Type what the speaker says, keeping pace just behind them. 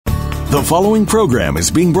The following program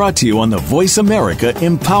is being brought to you on the Voice America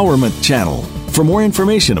Empowerment Channel. For more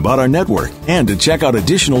information about our network and to check out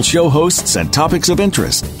additional show hosts and topics of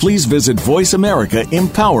interest, please visit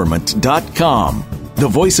voiceamericaempowerment.com. The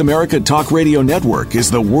Voice America Talk Radio Network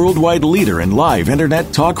is the worldwide leader in live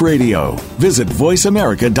Internet talk radio. Visit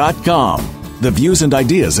voiceamerica.com. The views and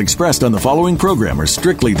ideas expressed on the following program are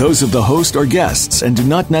strictly those of the host or guests and do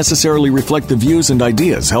not necessarily reflect the views and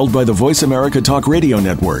ideas held by the Voice America Talk Radio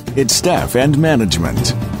Network, its staff, and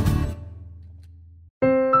management.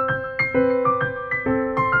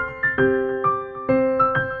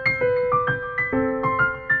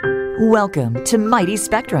 Welcome to Mighty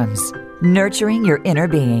Spectrums, Nurturing Your Inner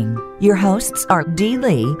Being. Your hosts are Dee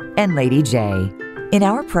Lee and Lady J. In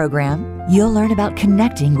our program, you'll learn about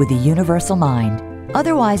connecting with the universal mind,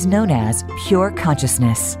 otherwise known as pure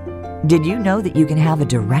consciousness. Did you know that you can have a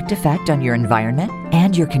direct effect on your environment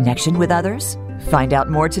and your connection with others? Find out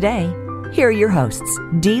more today. Here are your hosts,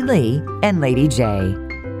 Dee Lee and Lady J.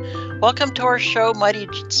 Welcome to our show, Mighty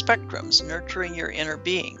Spectrums, Nurturing Your Inner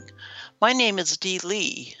Being. My name is Dee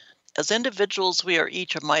Lee. As individuals, we are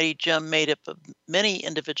each a mighty gem made up of many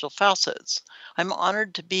individual facets. I'm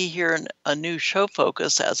honored to be here in a new show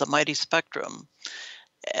focus as a Mighty Spectrum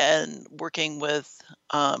and working with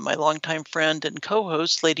my longtime friend and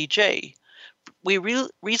co-host, Lady J. We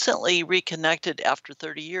recently reconnected after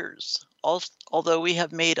 30 years. Although we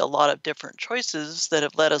have made a lot of different choices that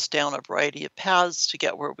have led us down a variety of paths to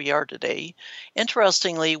get where we are today,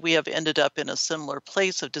 interestingly, we have ended up in a similar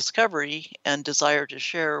place of discovery and desire to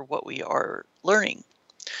share what we are learning.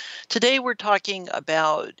 Today, we're talking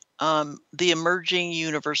about the Emerging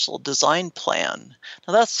Universal Design Plan.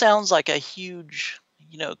 Now, that sounds like a huge,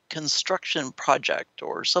 construction project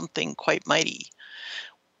or something quite mighty.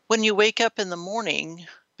 When you wake up in the morning,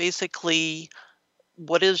 basically,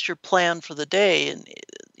 what is your plan for the day? And,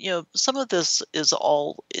 some of this is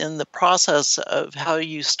all in the process of how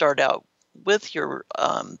you start out with your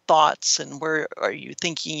thoughts and where are you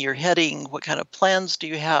thinking you're heading? What kind of plans do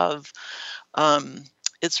you have?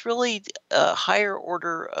 It's really a higher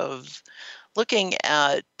order of looking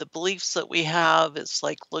at the beliefs that we have. It's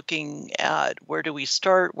like looking at where do we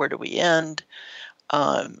start? Where do we end?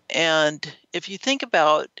 And if you think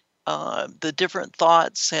about the different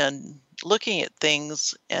thoughts and looking at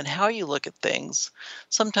things and how you look at things,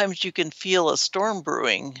 sometimes you can feel a storm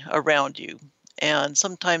brewing around you. And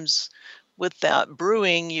sometimes with that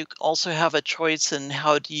brewing, you also have a choice in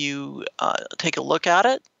how do you take a look at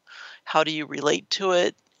it? How do you relate to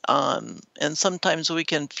it? And sometimes we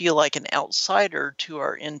can feel like an outsider to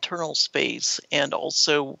our internal space and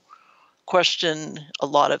also question a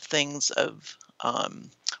lot of things of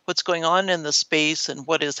what's going on in the space and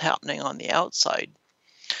what is happening on the outside.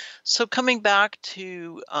 So coming back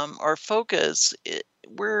to our focus,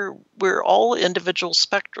 we're all individual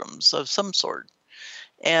spectrums of some sort.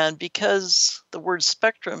 And because the word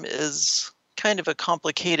spectrum is kind of a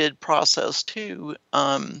complicated process too,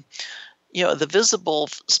 the visible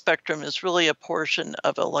spectrum is really a portion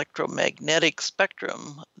of electromagnetic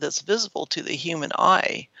spectrum that's visible to the human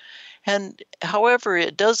eye. And however,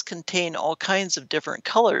 it does contain all kinds of different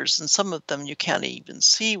colors, and some of them you can't even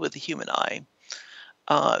see with the human eye.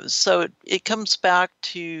 So it comes back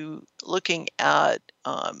to looking at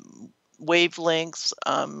wavelengths,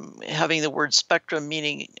 having the word spectrum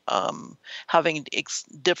meaning having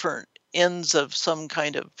different ends of some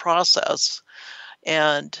kind of process,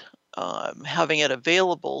 and having it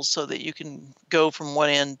available so that you can go from one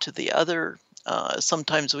end to the other.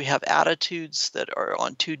 Sometimes we have attitudes that are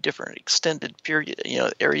on two different extended period,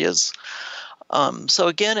 areas. So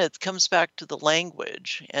again, it comes back to the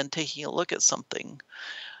language and taking a look at something.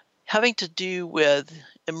 Having to do with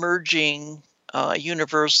emerging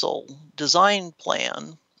universal design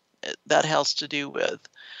plan, that has to do with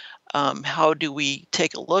how do we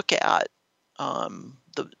take a look at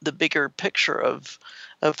the bigger picture of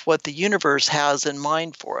what the universe has in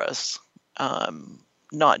mind for us,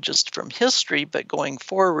 not just from history, but going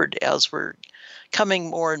forward as we're coming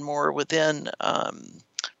more and more within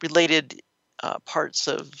related parts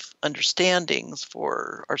of understandings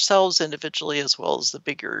for ourselves individually as well as the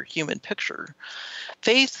bigger human picture.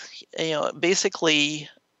 Faith, basically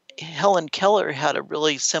Helen Keller had a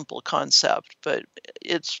really simple concept, but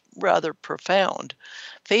it's rather profound.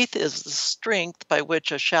 Faith is the strength by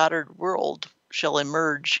which a shattered world shall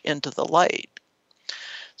emerge into the light.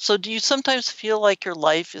 So do you sometimes feel like your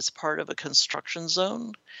life is part of a construction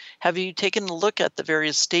zone? Have you taken a look at the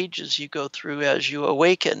various stages you go through as you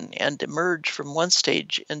awaken and emerge from one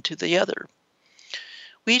stage into the other?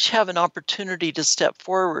 We each have an opportunity to step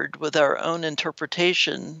forward with our own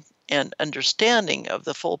interpretation and understanding of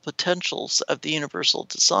the full potentials of the universal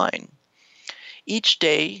design. Each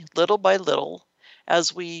day, little by little,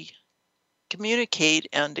 as we communicate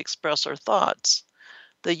and express our thoughts,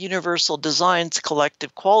 the universal design's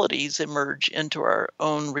collective qualities emerge into our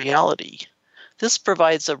own reality. This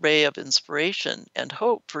provides a ray of inspiration and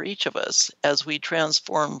hope for each of us as we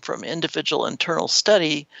transform from individual internal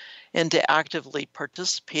study into actively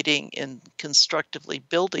participating in constructively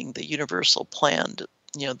building the universal plan,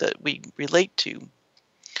 that we relate to.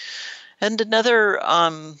 And another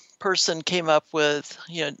person came up with,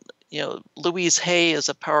 Louise Hay is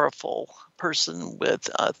a powerful person with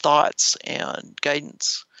thoughts and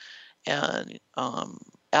guidance and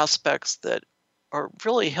aspects that are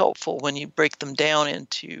really helpful when you break them down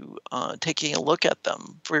into taking a look at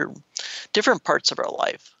them for different parts of our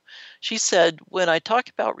life. She said, when I talk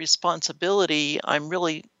about responsibility, I'm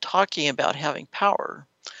really talking about having power.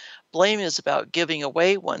 Blame is about giving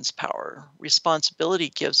away one's power. Responsibility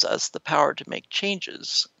gives us the power to make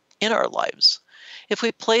changes in our lives. If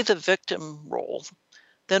we play the victim role,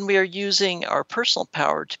 then we are using our personal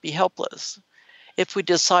power to be helpless. If we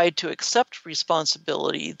decide to accept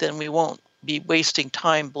responsibility, then we won't be wasting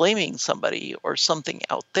time blaming somebody or something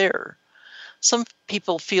out there. Some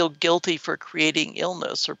people feel guilty for creating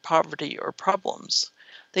illness or poverty or problems.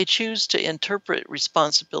 They choose to interpret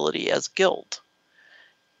responsibility as guilt.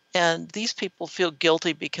 And these people feel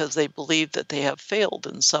guilty because they believe that they have failed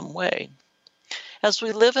in some way. As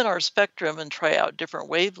we live in our spectrum and try out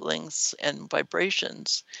different wavelengths and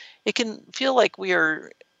vibrations, it can feel like we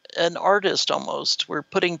are an artist almost. We're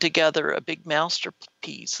putting together a big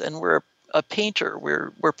masterpiece, and we're a painter.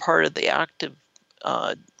 We're part of the active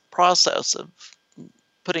process of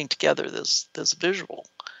putting together this visual.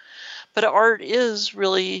 But art is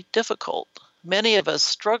really difficult. Many of us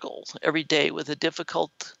struggle every day with the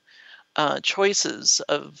difficult choices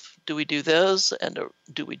of, do we do this and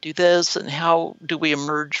do we do this, and how do we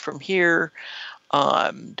emerge from here?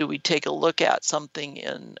 Do we take a look at something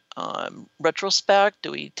in retrospect?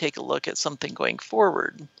 Do we take a look at something going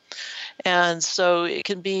forward? And so it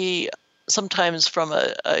can be sometimes from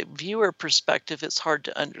a viewer perspective, it's hard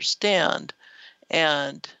to understand.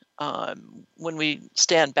 And when we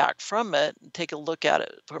stand back from it and take a look at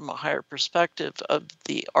it from a higher perspective of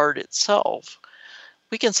the art itself,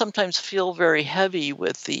 we can sometimes feel very heavy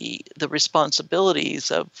with the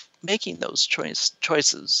responsibilities of making those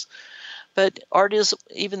choices. But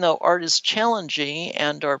even though art is challenging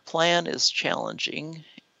and our plan is challenging,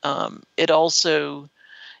 it also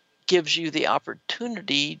gives you the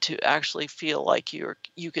opportunity to actually feel like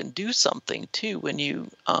you can do something too when you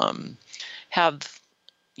have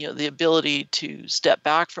the ability to step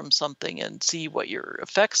back from something and see what your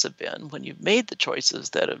effects have been when you've made the choices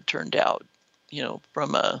that have turned out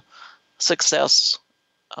from a success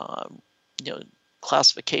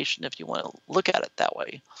classification, if you want to look at it that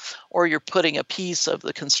way, or you're putting a piece of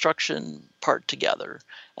the construction part together,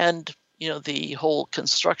 and the whole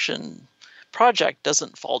construction project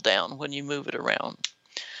doesn't fall down when you move it around.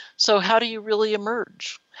 So how do you really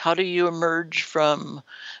emerge? How do you emerge from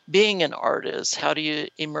being an artist? How do you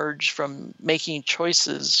emerge from making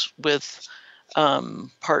choices with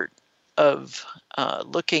part of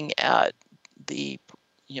looking at the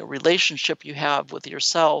relationship you have with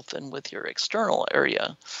yourself and with your external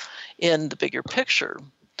area in the bigger picture?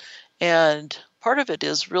 And part of it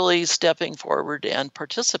is really stepping forward and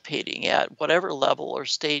participating at whatever level or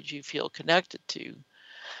stage you feel connected to.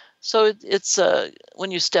 So it's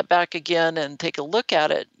when you step back again and take a look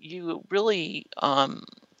at it, you really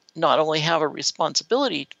not only have a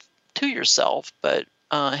responsibility to yourself, but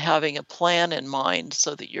having a plan in mind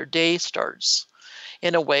so that your day starts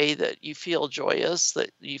in a way that you feel joyous, that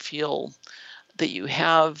you feel that you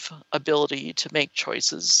have ability to make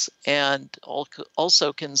choices, and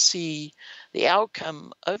also can see the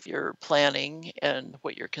outcome of your planning and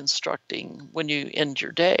what you're constructing when you end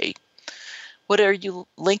your day. What are you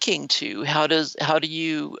linking to? How do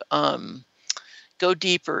you go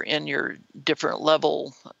deeper in your different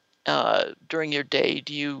level during your day?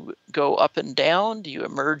 Do you go up and down? Do you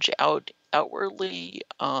emerge outwardly?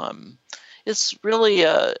 It's really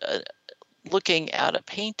looking at a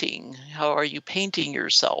painting. How are you painting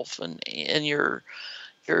yourself, and in your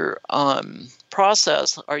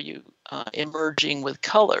process? Are you emerging with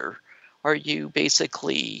color? Are you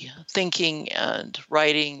basically thinking and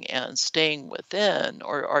writing and staying within,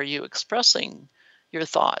 or are you expressing your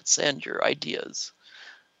thoughts and your ideas?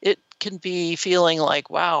 It can be feeling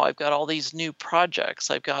like, wow, I've got all these new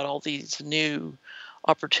projects. I've got all these new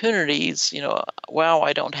opportunities. Wow,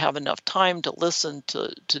 I don't have enough time to listen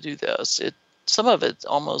to do this. It's some of it's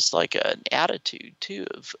almost like an attitude too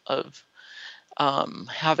of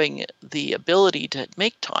having the ability to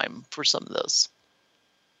make time for some of this.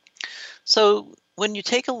 So when you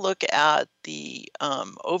take a look at the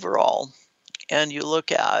overall, and you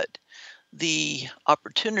look at the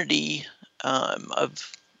opportunity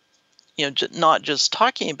of, not just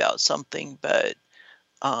talking about something, but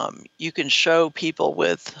you can show people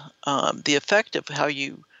with the effect of how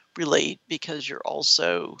you relate, because you're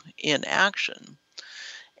also in action.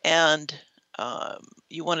 And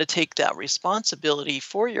you want to take that responsibility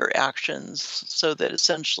for your actions so that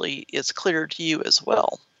essentially it's clear to you as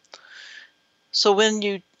well. So when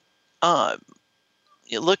you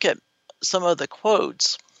look at some of the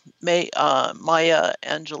quotes, Maya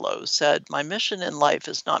Angelou said, "My mission in life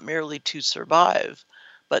is not merely to survive,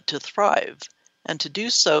 but to thrive, and to do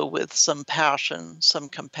so with some passion, some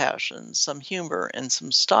compassion, some humor, and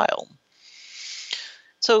some style."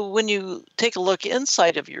 So when you take a look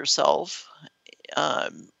inside of yourself,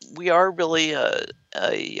 we are really a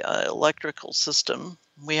electrical system.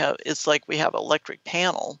 It's like we have an electric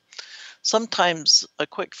panel. Sometimes a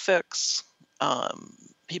quick fix,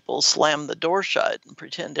 people slam the door shut and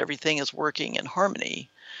pretend everything is working in harmony.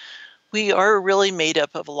 We are really made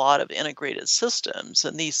up of a lot of integrated systems,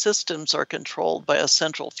 and these systems are controlled by a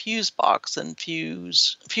central fuse box and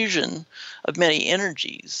fusion of many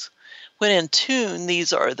energies. When in tune,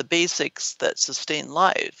 these are the basics that sustain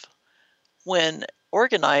life. When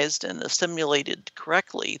organized and assimilated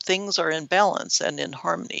correctly, things are in balance and in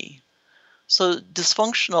harmony. So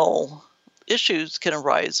dysfunctional issues can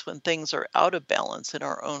arise when things are out of balance in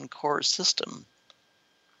our own core system.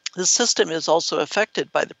 The system is also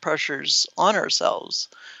affected by the pressures on ourselves,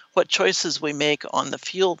 what choices we make on the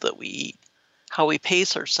fuel that we eat, how we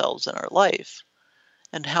pace ourselves in our life,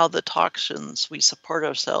 and how the toxins we support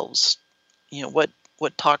ourselves,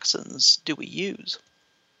 what toxins do we use?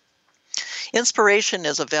 Inspiration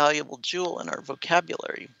is a valuable jewel in our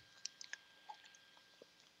vocabulary.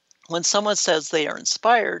 When someone says they are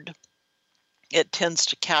inspired, it tends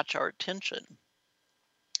to catch our attention,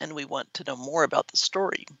 and we want to know more about the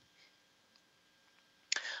story.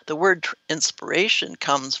 The word inspiration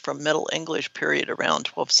comes from Middle English period around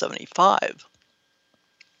 1275.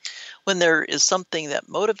 When there is something that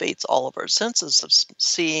motivates all of our senses of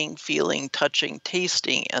seeing, feeling, touching,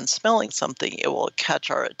 tasting, and smelling something, it will catch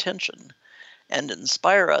our attention and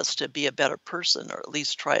inspire us to be a better person, or at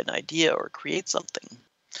least try an idea or create something.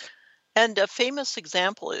 And a famous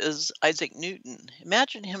example is Isaac Newton.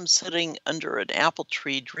 Imagine him sitting under an apple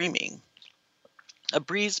tree dreaming. A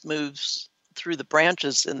breeze moves through the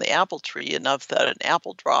branches in the apple tree enough that an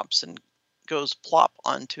apple drops and goes plop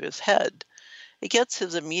onto his head. It gets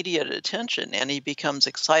his immediate attention, and he becomes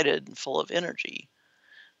excited and full of energy.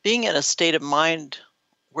 Being in a state of mind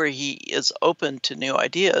where he is open to new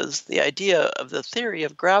ideas, the idea of the theory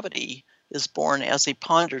of gravity is born as he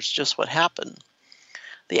ponders just what happened.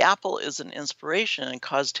 The apple is an inspiration and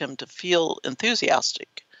caused him to feel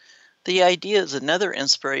enthusiastic. The idea is another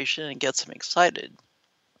inspiration and gets him excited.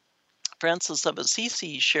 Francis of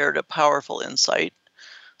Assisi shared a powerful insight.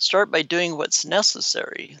 Start by doing what's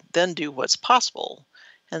necessary, then do what's possible,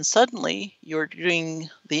 and suddenly you're doing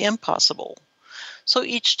the impossible. So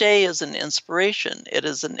each day is an inspiration. It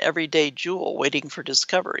is an everyday jewel waiting for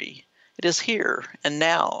discovery. It is here and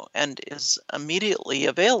now and is immediately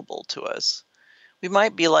available to us. We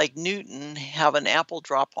might be like Newton, have an apple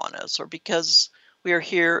drop on us, or because we are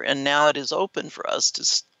here and now it is open for us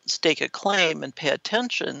to stake a claim and pay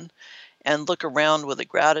attention and look around with a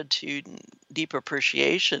gratitude and deep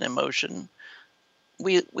appreciation emotion,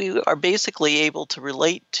 we are basically able to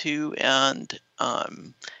relate to and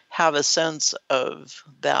have a sense of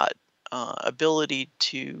that ability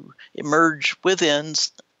to emerge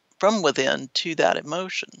from within to that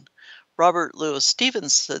emotion. Robert Louis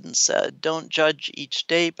Stevenson said, "Don't judge each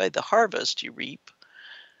day by the harvest you reap,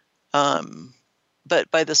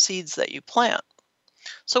 but by the seeds that you plant."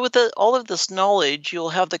 So with all of this knowledge, you'll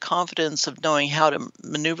have the confidence of knowing how to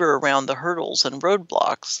maneuver around the hurdles and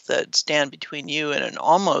roadblocks that stand between you and an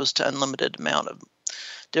almost unlimited amount of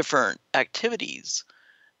different activities.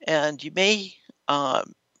 And you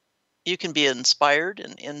can be inspired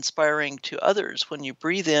and inspiring to others when you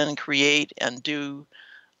breathe in, create, and do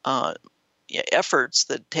efforts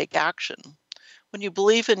that take action. When you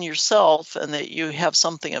believe in yourself and that you have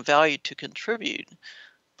something of value to contribute,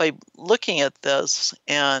 by looking at this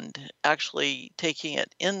and actually taking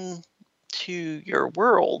it into your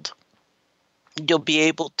world, you'll be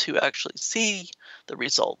able to actually see the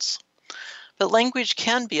results. But language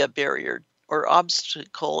can be a barrier or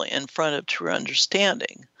obstacle in front of true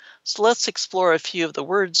understanding. So let's explore a few of the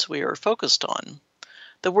words we are focused on.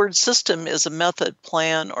 The word system is a method,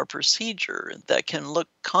 plan, or procedure that can look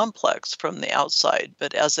complex from the outside,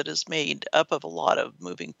 but as it is made up of a lot of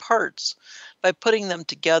moving parts, by putting them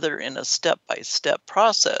together in a step-by-step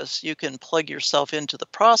process, you can plug yourself into the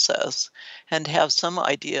process and have some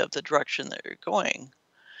idea of the direction that you're going.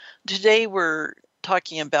 Today we're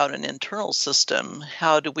talking about an internal system.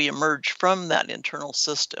 How do we emerge from that internal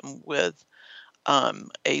system with a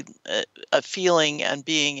feeling and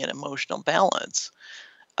being in emotional balance?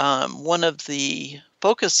 One of the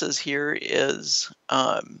focuses here is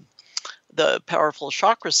the powerful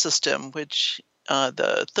chakra system, which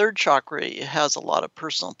the third chakra has a lot of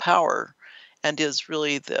personal power and is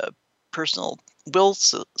really the personal will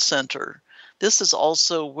center. This is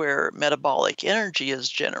also where metabolic energy is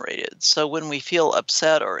generated. So when we feel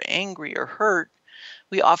upset or angry or hurt,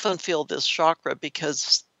 we often feel this chakra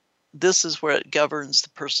because this is where it governs the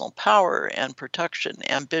personal power and protection,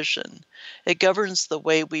 ambition. It governs the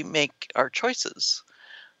way we make our choices.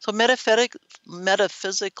 So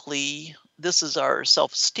metaphysically, this is our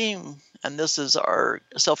self-esteem, and this is our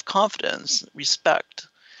self-confidence, respect.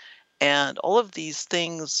 And all of these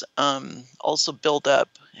things also build up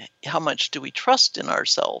how much do we trust in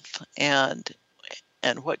ourselves, and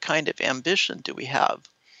what kind of ambition do we have.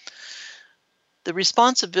 The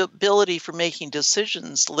responsibility for making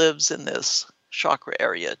decisions lives in this chakra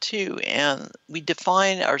area too, and we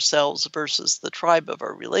define ourselves versus the tribe of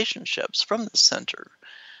our relationships from the center.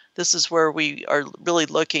 This is where we are really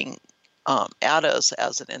looking at us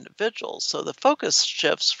as an individual. So the focus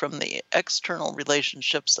shifts from the external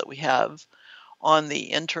relationships that we have on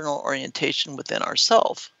the internal orientation within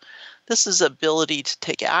ourselves. This is ability to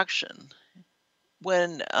take action.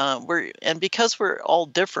 Because we're all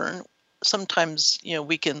different, sometimes,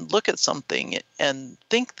 we can look at something and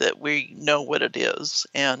think that we know what it is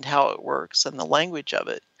and how it works and the language of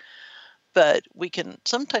it. But we can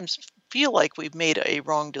sometimes feel like we've made a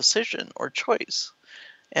wrong decision or choice.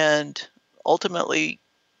 And ultimately,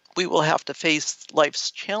 we will have to face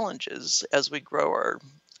life's challenges as we grow our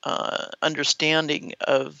understanding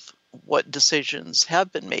of what decisions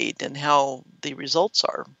have been made and how the results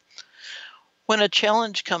are. When a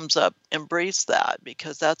challenge comes up, embrace that,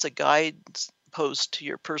 because that's a guidepost to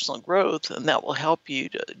your personal growth, and that will help you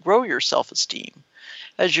to grow your self-esteem.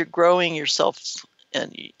 As you're growing yourself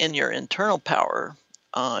in your internal power,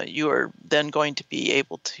 you are then going to be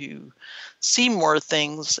able to see more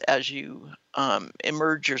things as you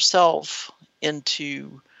emerge yourself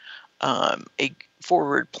into a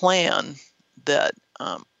forward plan that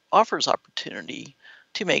offers opportunity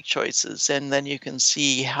to make choices, and then you can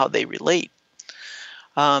see how they relate.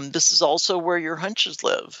 This is also where your hunches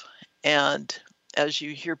live. And as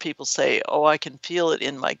you hear people say, oh, I can feel it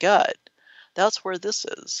in my gut, that's where this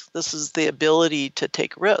is. This is the ability to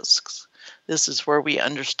take risks. This is where we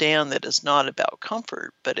understand that it's not about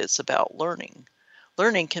comfort, but it's about learning.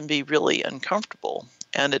 Learning can be really uncomfortable,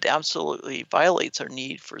 and it absolutely violates our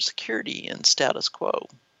need for security and status quo.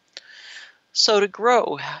 So to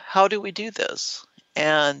grow, how do we do this?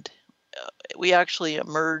 And we actually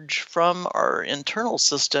emerge from our internal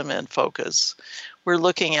system and focus. We're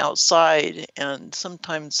looking outside, and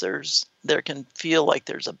sometimes there can feel like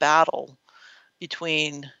there's a battle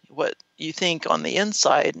between what you think on the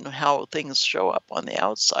inside and how things show up on the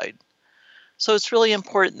outside. So it's really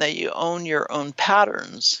important that you own your own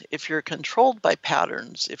patterns. If you're controlled by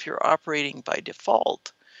patterns, if you're operating by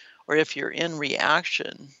default, or if you're in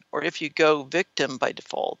reaction, or if you go victim by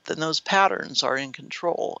default, then those patterns are in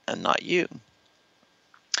control and not you.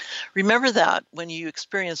 Remember that when you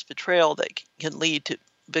experience betrayal, that can lead to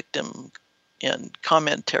victim and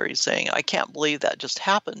commentary saying, I can't believe that just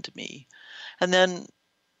happened to me. And then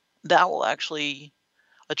that will actually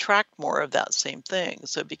attract more of that same thing.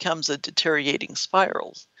 So it becomes a deteriorating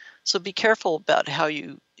spiral. So be careful about how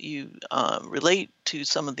you relate to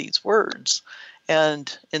some of these words.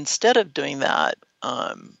 And instead of doing that,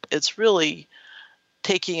 it's really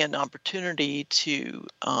taking an opportunity to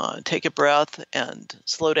take a breath and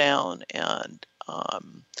slow down and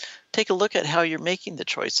take a look at how you're making the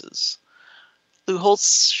choices. Lou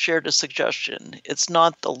Holtz shared a suggestion. It's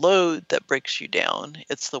not the load that breaks you down,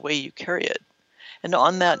 it's the way you carry it. And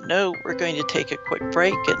on that note, we're going to take a quick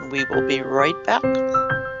break, and we will be right back.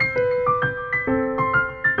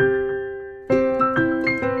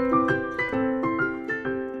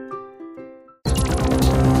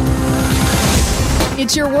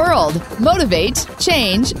 It's your world. Motivate,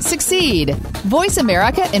 change, succeed.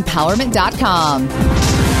 VoiceAmericaEmpowerment.com.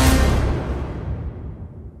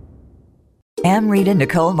 Amrita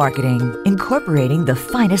Nicole Marketing, incorporating the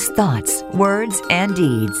finest thoughts, words, and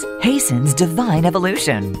deeds, hastens divine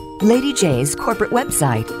evolution. Lady J's corporate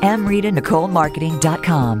website,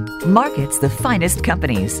 amritanicolemarketing.com, markets the finest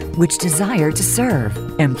companies which desire to serve,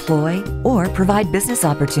 employ, or provide business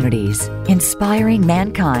opportunities, inspiring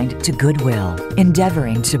mankind to goodwill,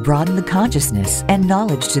 endeavoring to broaden the consciousness and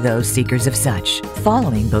knowledge to those seekers of such,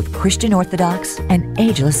 following both Christian Orthodox and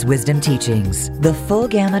ageless wisdom teachings. The full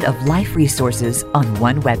gamut of life resources on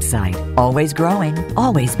one website. Always growing,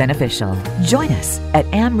 always beneficial. Join us at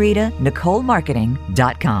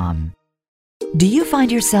amritanicolemarketing.com. Do you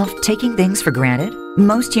find yourself taking things for granted?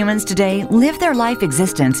 Most humans today live their life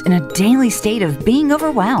existence in a daily state of being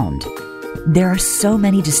overwhelmed. There are so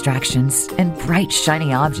many distractions and bright,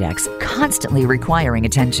 shiny objects constantly requiring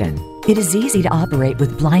attention. It is easy to operate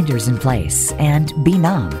with blinders in place and be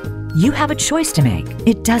numb. You have a choice to make.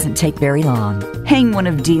 It doesn't take very long. Hang one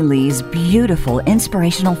of Dee Lee's beautiful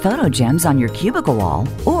inspirational photo gems on your cubicle wall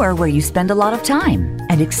or where you spend a lot of time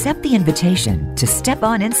and accept the invitation to step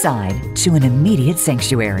on inside to an immediate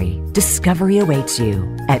sanctuary. Discovery awaits you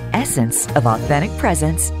at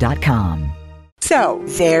essenceofauthenticpresence.com. So,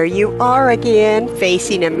 there you are again,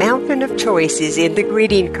 facing a mountain of choices in the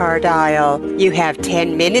greeting card aisle. You have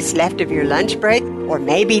 10 minutes left of your lunch break, or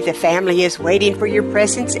maybe the family is waiting for your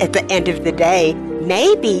presents at the end of the day.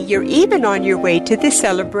 Maybe you're even on your way to the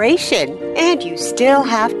celebration, and you still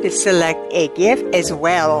have to select a gift as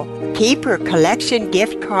well. Keeper Collection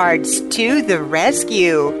gift cards to the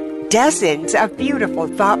rescue. Dozens of beautiful,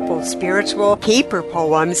 thoughtful, spiritual keeper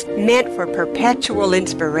poems meant for perpetual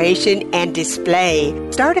inspiration and display.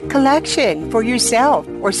 Start a collection for yourself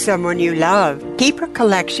or someone you love. Keeper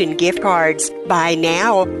Collection gift cards. Buy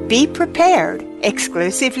now. Be prepared.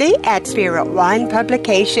 Exclusively at Spirit Wine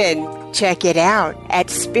Publication. Check it out at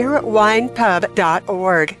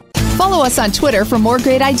spiritwinepub.org. Follow us on Twitter for more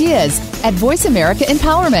great ideas at Voice America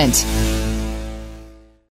Empowerment.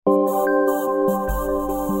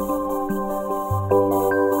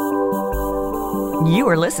 You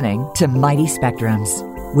are listening to Mighty Spectrums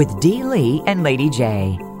with Dee Lee and Lady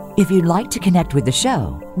J. If you'd like to connect with the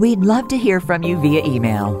show, we'd love to hear from you via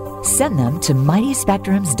email. Send them to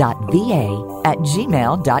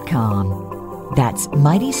mightyspectrums.va@gmail.com. That's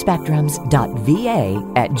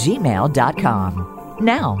mightyspectrums.va@gmail.com.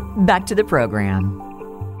 Now, back to the program.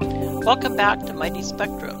 Welcome back to Mighty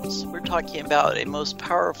Spectrums. We're talking about a most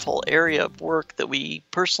powerful area of work that we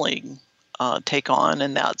personally take on,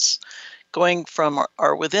 and that's going from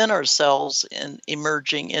our within ourselves and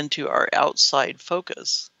emerging into our outside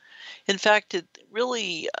focus. In fact, it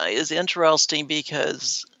really is interesting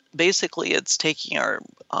because basically it's taking our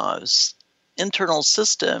internal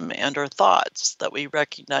system and our thoughts that we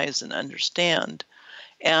recognize and understand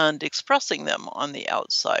and expressing them on the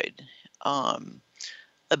outside. A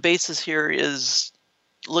basis here is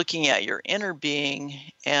looking at your inner being,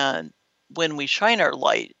 and when we shine our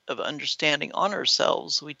light of understanding on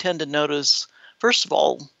ourselves, we tend to notice, first of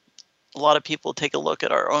all, a lot of people take a look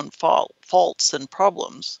at our own faults and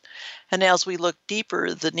problems. And as we look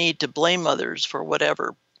deeper, the need to blame others for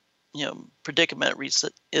whatever predicament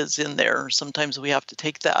is in there. Sometimes we have to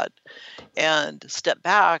take that and step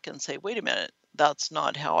back and say, wait a minute, that's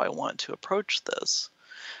not how I want to approach this.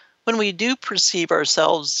 When we do perceive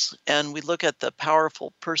ourselves and we look at the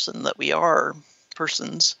powerful person that we are,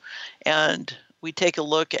 persons, and we take a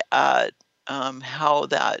look at how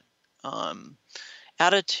that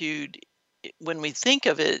attitude, when we think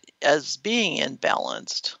of it as being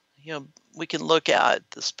imbalanced, we can look at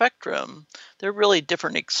the spectrum. There are really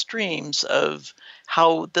different extremes of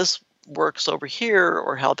how this works over here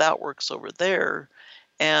or how that works over there.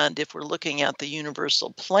 And if we're looking at the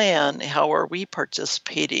universal plan, how are we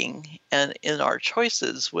participating in our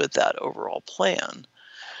choices with that overall plan?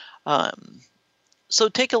 So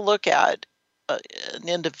take a look at an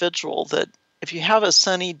individual that if you have a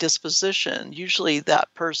sunny disposition, usually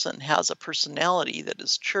that person has a personality that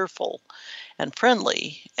is cheerful and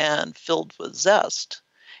friendly and filled with zest.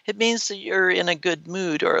 It means that you're in a good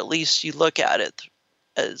mood, or at least you look at it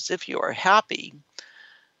as if you are happy.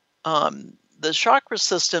 The chakra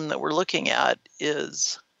system that we're looking at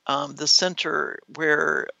is the center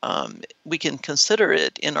where we can consider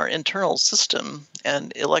it in our internal system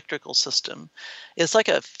and electrical system. It's like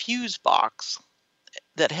a fuse box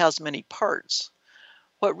that has many parts.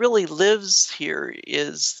 What really lives here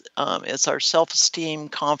is it's our self-esteem,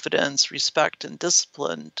 confidence, respect, and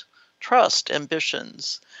discipline, trust,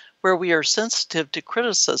 ambitions, where we are sensitive to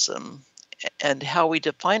criticism and how we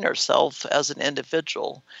define ourselves as an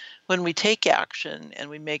individual when we take action and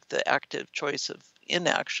we make the active choice of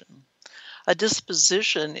inaction. A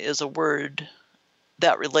disposition is a word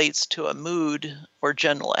that relates to a mood or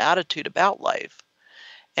general attitude about life.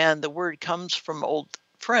 And the word comes from Old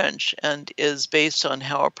French and is based on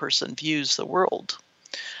how a person views the world.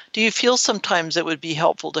 Do you feel sometimes it would be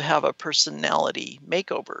helpful to have a personality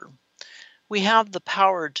makeover? We have the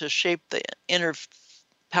power to shape the inner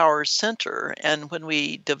power center, and when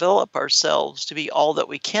we develop ourselves to be all that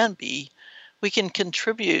we can be, we can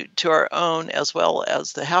contribute to our own as well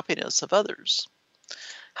as the happiness of others.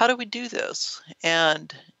 How do we do this?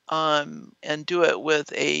 And do it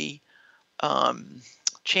with a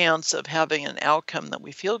chance of having an outcome that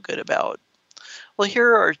we feel good about? Well,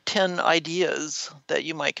 here are 10 ideas that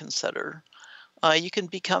you might consider. You can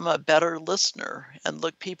become a better listener and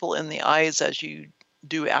look people in the eyes as you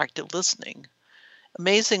do active listening.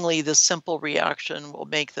 Amazingly, this simple reaction will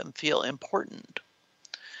make them feel important.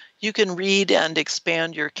 You can read and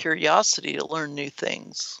expand your curiosity to learn new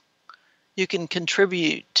things. You can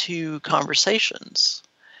contribute to conversations.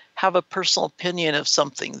 Have a personal opinion of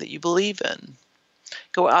something that you believe in.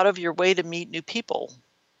 Go out of your way to meet new people.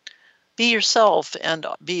 Be yourself and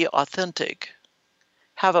be authentic.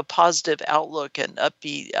 Have a positive outlook and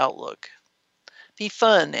upbeat outlook. Be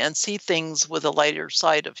fun and see things with a lighter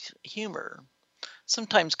side of humor.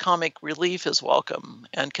 Sometimes comic relief is welcome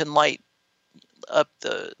and can light up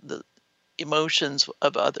the emotions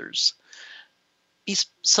of others. Be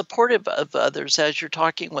supportive of others as you're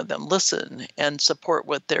talking with them. Listen and support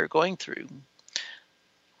what they're going through.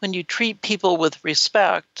 When you treat people with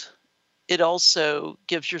respect, it also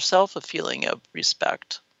gives yourself a feeling of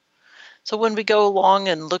respect. So when we go along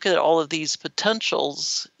and look at all of these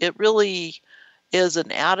potentials, it really is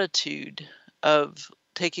an attitude of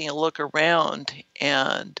taking a look around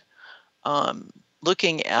and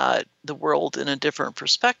looking at the world in a different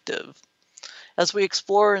perspective. As we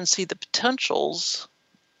explore and see the potentials,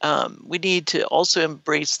 we need to also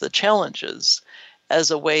embrace the challenges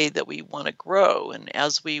as a way that we want to grow. And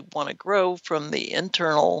as we want to grow from the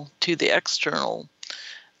internal to the external,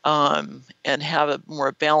 and have a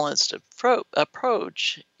more balanced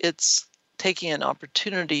approach, it's taking an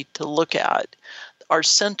opportunity to look at our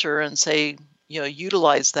center and say,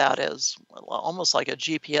 utilize that as almost like a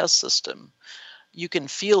GPS system. You can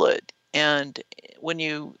feel it. And when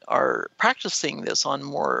you are practicing this on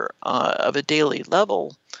more of a daily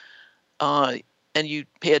level, and you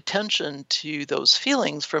pay attention to those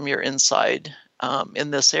feelings from your inside,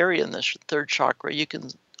 in this area, in this third chakra, you can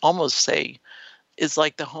almost say is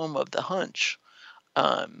like the home of the hunch.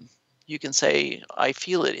 You can say, I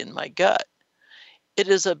feel it in my gut. It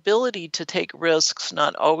is ability to take risks,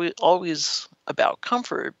 not always about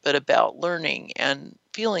comfort, but about learning and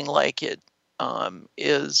feeling like it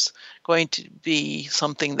is going to be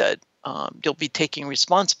something that you'll be taking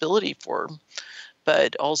responsibility for,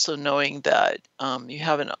 but also knowing that you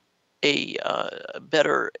have a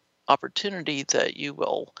better opportunity that you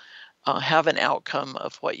will have an outcome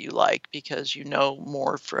of what you like because you know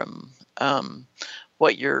more from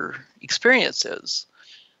what your experience is.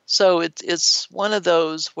 So it's one of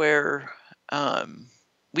those where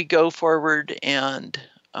we go forward and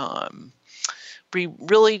we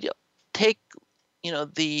really take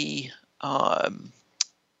the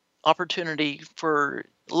opportunity for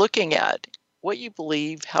looking at what you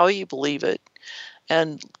believe, how you believe it,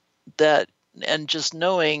 and just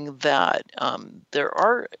knowing that there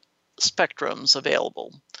are spectrums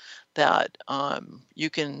available, that you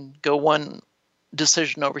can go one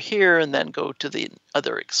decision over here and then go to the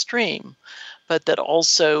other extreme, but that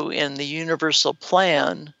also in the universal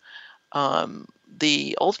plan,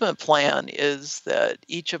 the ultimate plan is that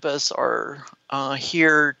each of us are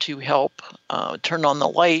here to help turn on the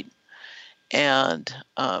light. And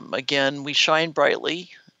again, we shine brightly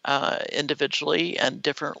individually and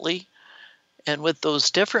differently. And with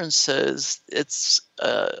those differences, it's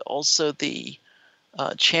also the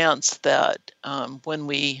chance that when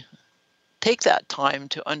we take that time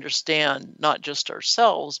to understand not just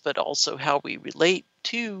ourselves, but also how we relate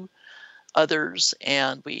to others,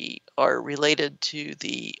 and we are related to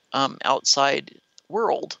the outside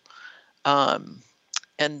world,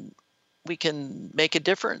 and we can make a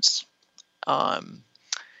difference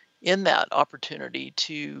in that opportunity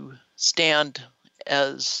to stand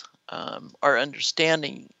as our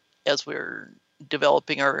understanding as we're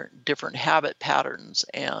developing our different habit patterns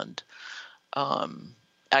and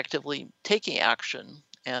actively taking action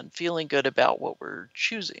and feeling good about what we're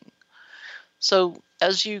choosing. So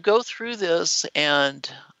as you go through this and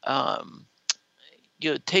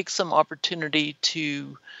you take some opportunity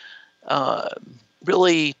to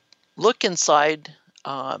really look inside,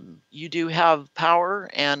 you do have power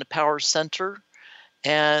and a power center,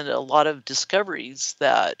 and a lot of discoveries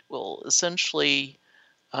that will essentially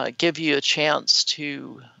give you a chance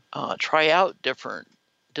to try out different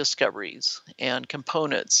discoveries and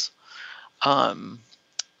components.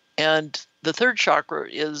 And the third chakra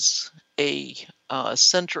is a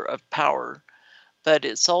center of power, but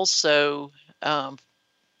it's also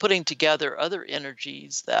putting together other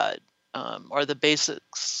energies that are the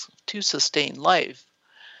basics to sustain life.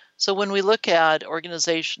 So when we look at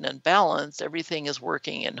organization and balance, everything is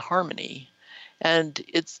working in harmony. And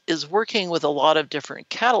it is working with a lot of different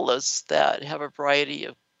catalysts that have a variety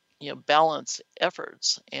of balance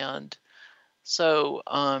efforts. And so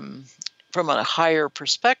from a higher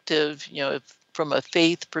perspective, from a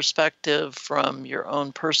faith perspective, from your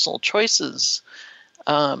own personal choices,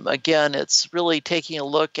 again, it's really taking a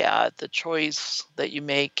look at the choice that you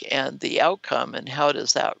make and the outcome, and how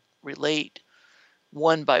does that relate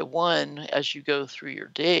one by one as you go through your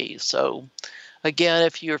day. So again,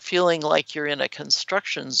 if you're feeling like you're in a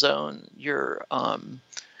construction zone, you're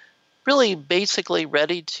really basically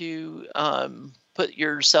ready to put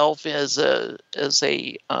yourself as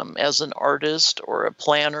an artist or a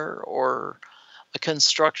planner or a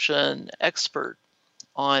construction expert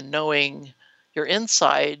on knowing your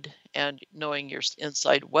inside and knowing your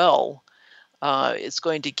inside well. It's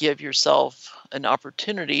going to give yourself an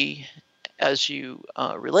opportunity as you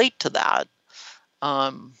relate to that.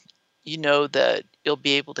 That you'll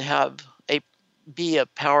be able to be a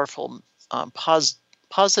powerful,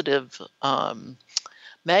 positive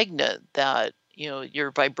magnet that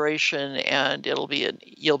your vibration, and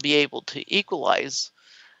you'll be able to equalize.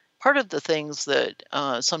 Part of the things that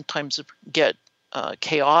sometimes get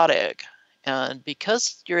chaotic, and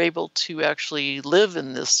because you're able to actually live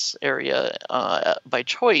in this area by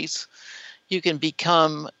choice, you can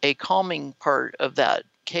become a calming part of that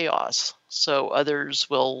chaos. So others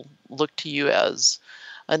will look to you as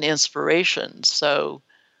an inspiration. So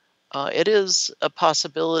it is a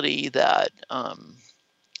possibility that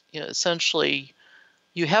essentially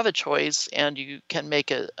you have a choice, and you can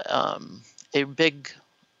make a big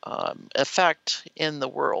effect in the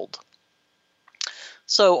world.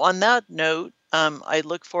 So on that note, I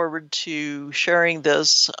look forward to sharing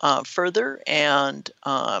this further, and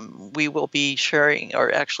we will be sharing,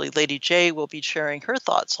 or actually Lady J will be sharing her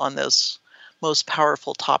thoughts on this most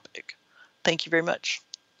powerful topic. Thank you very much.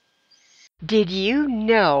 Did you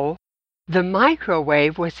know the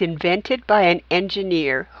microwave was invented by an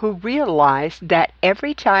engineer who realized that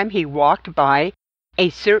every time he walked by a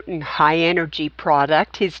certain high-energy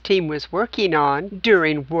product his team was working on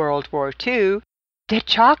during World War II, the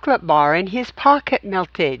chocolate bar in his pocket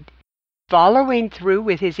melted? Following through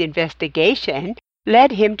with his investigation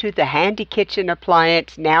led him to the handy kitchen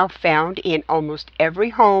appliance now found in almost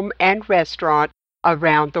every home and restaurant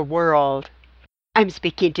around the world. I'm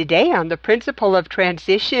speaking today on the principle of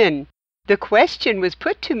transition. The question was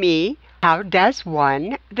put to me, how does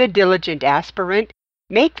one, the diligent aspirant,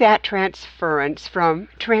 make that transference from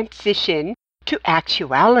transition to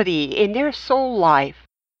actuality in their soul life?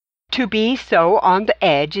 To be so on the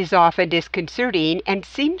edge is often disconcerting and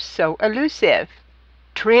seems so elusive.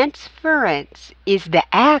 Transference is the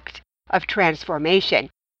act of transformation,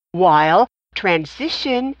 while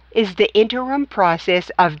transition is the interim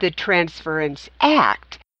process of the transference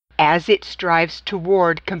act as it strives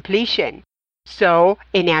toward completion. So,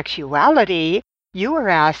 in actuality, you are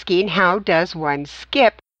asking, how does one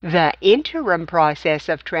skip the interim process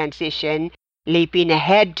of transition, leaping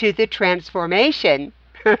ahead to the transformation?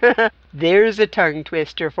 There's a tongue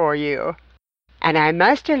twister for you. And I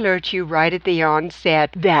must alert you right at the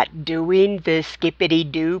onset that doing the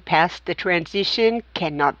skippity-doo past the transition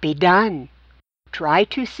cannot be done. Try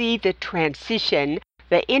to see the transition,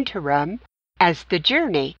 the interim, as the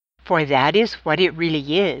journey, for that is what it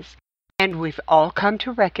really is. And we've all come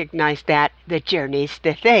to recognize that the journey's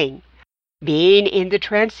the thing. Being in the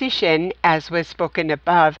transition, as was spoken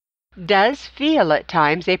above, does feel at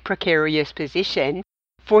times a precarious position,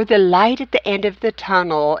 for the light at the end of the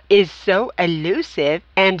tunnel is so elusive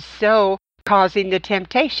and so causing the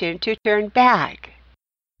temptation to turn back.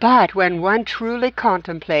 But when one truly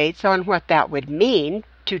contemplates on what that would mean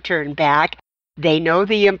to turn back, they know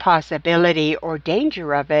the impossibility or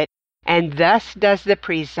danger of it, and thus does the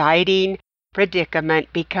presiding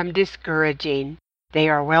predicament become discouraging. They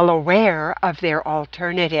are well aware of their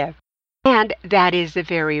alternative. And that is the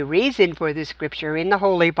very reason for the scripture in the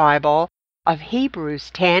Holy Bible of Hebrews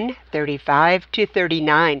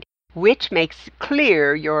 10:35-39, which makes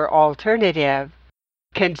clear your alternative.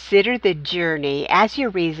 Consider the journey as your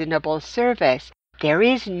reasonable service. There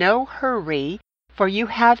is no hurry, for you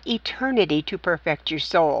have eternity to perfect your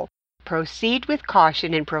soul. proceed with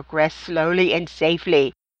caution and progress slowly and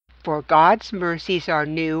safely, for God's mercies are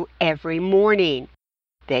new every morning.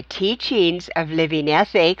 The teachings of living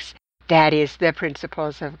ethics, that is, the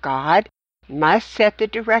principles of God, must set the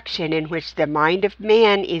direction in which the mind of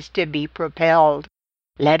man is to be propelled.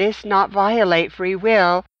 Let us not violate free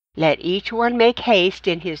will. Let each one make haste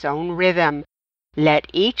in his own rhythm. Let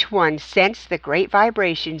each one sense the great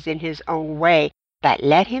vibrations in his own way, but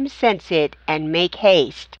let him sense it and make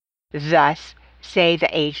haste. Thus say the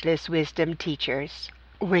ageless wisdom teachers.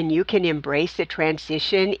 When you can embrace the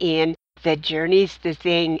transition in the journey's the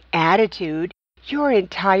thing attitude, your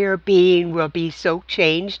entire being will be so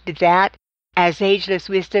changed that, as ageless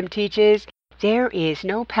wisdom teaches, there is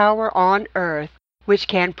no power on earth which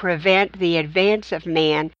can prevent the advance of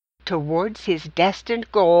man towards his destined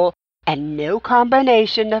goal, and no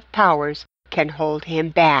combination of powers can hold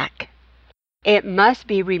him back. It must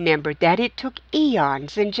be remembered that it took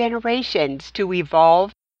eons and generations to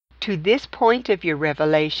evolve to this point of your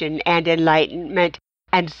revelation and enlightenment,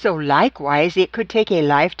 and so likewise it could take a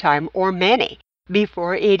lifetime or many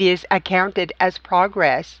before it is accounted as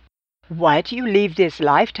progress. What you leave this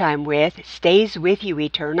lifetime with stays with you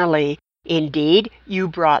eternally. Indeed, you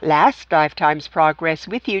brought last lifetime's progress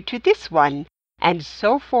with you to this one, and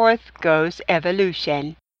so forth goes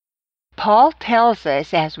evolution. Paul tells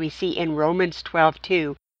us, as we see in Romans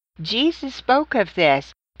 12:2, Jesus spoke of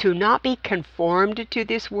this, to not be conformed to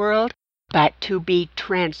this world, but to be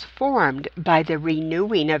transformed by the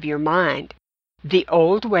renewing of your mind. The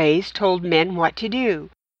old ways told men what to do,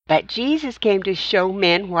 but Jesus came to show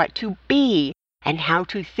men what to be and how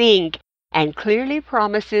to think, and clearly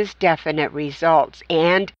promises definite results,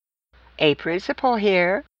 and a principle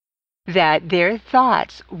here, that their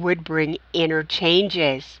thoughts would bring inner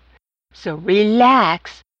changes. So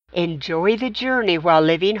relax, enjoy the journey while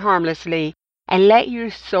living harmlessly, and let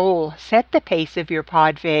your soul set the pace of your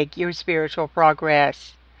podvig, your spiritual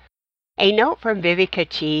progress. A note from Viveka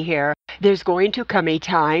Chi here. There's going to come a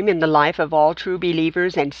time in the life of all true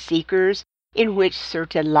believers and seekers in which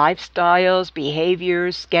certain lifestyles,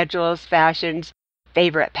 behaviors, schedules, fashions,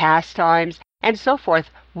 favorite pastimes, and so forth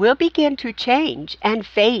will begin to change and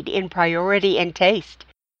fade in priority and taste.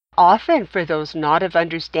 Often for those not of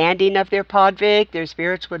understanding of their podvig, their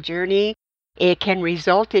spiritual journey, it can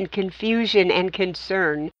result in confusion and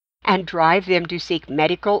concern and drive them to seek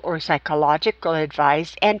medical or psychological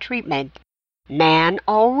advice and treatment. Man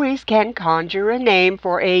always can conjure a name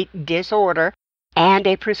for a disorder and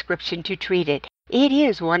a prescription to treat it. It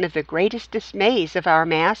is one of the greatest dismays of our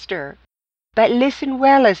Master. But listen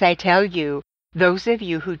well as I tell you, those of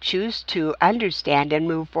you who choose to understand and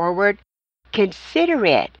move forward, consider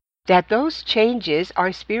it that those changes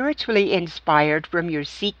are spiritually inspired from your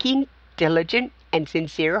seeking, diligent, and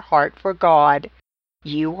sincere heart for God.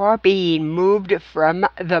 You are being moved from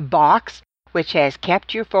the box which has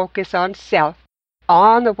kept your focus on self,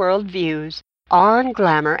 on the world views, on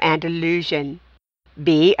glamour and illusion.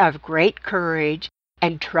 Be of great courage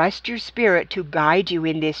and trust your spirit to guide you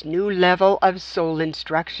in this new level of soul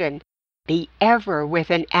instruction. Be ever with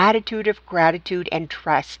an attitude of gratitude and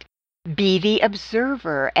trust. Be the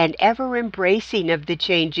observer and ever embracing of the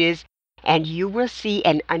changes, and you will see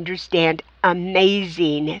and understand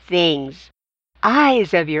amazing things.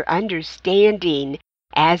 Eyes of your understanding,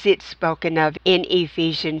 as it's spoken of in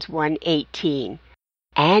Ephesians 1:18.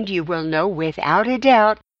 And you will know without a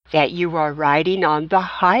doubt that you are riding on the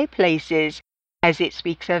high places, as it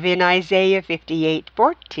speaks of in Isaiah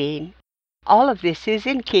 58:14. All of this is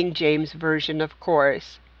in King James Version, of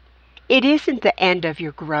course. It isn't the end of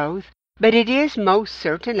your growth, but it is most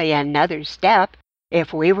certainly another step.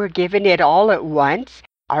 If we were given it all at once,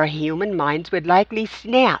 our human minds would likely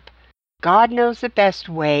snap. God knows the best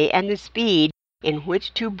way and the speed in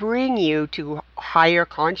which to bring you to higher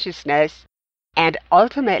consciousness and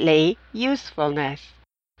ultimately usefulness.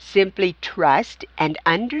 Simply trust and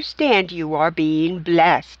understand you are being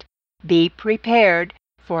blessed. Be prepared,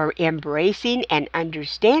 for embracing and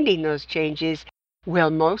understanding those changes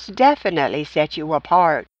will most definitely set you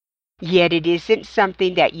apart. Yet it isn't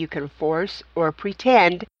something that you can force or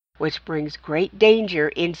pretend, which brings great danger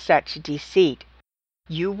in such deceit.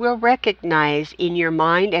 You will recognize in your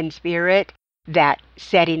mind and spirit that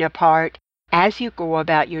setting apart as you go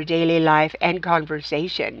about your daily life and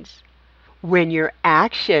conversations. When your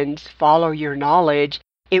actions follow your knowledge,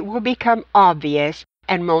 it will become obvious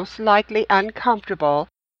and most likely uncomfortable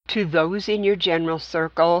to those in your general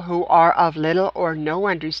circle who are of little or no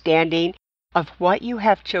understanding of what you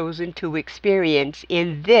have chosen to experience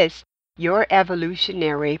in this, your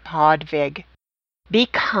evolutionary podvig. Be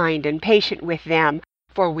kind and patient with them,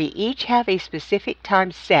 for we each have a specific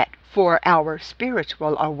time set for our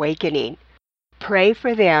spiritual awakening. Pray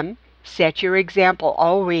for them, set your example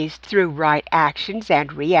always through right actions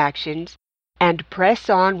and reactions, and press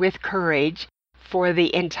on with courage, for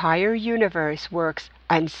the entire universe works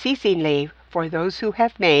unceasingly for those who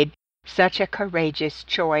have made such a courageous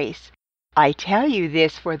choice. I tell you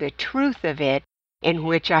this for the truth of it, in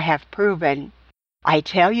which I have proven. I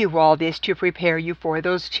tell you all this to prepare you for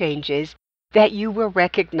those changes, that you will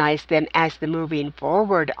recognize them as the moving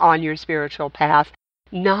forward on your spiritual path,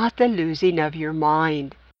 not the losing of your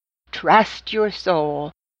mind. Trust your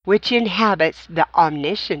soul, which inhabits the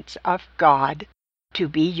omniscience of God, to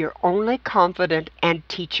be your only confidant and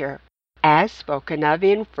teacher, as spoken of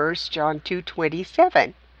in 1 John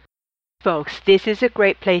 2:27. Folks, this is a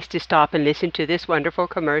great place to stop and listen to this wonderful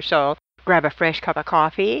commercial. Grab a fresh cup of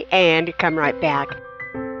coffee and come right back.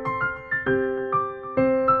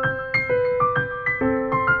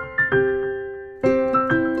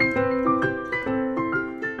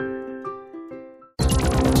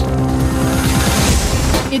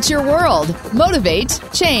 It's your world. Motivate,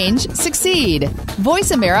 change, succeed.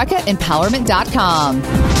 VoiceAmericaEmpowerment.com.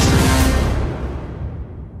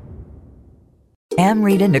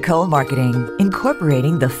 Amrita Nicole Marketing,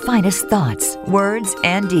 incorporating the finest thoughts, words,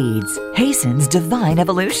 and deeds, hastens divine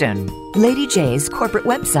evolution. Lady J's corporate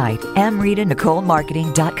website,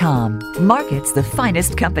 AmritaNicoleMarketing.com, markets the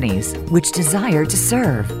finest companies which desire to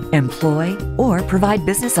serve, employ, or provide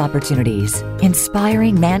business opportunities,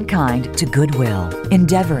 inspiring mankind to goodwill,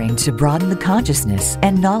 endeavoring to broaden the consciousness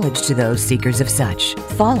and knowledge to those seekers of such,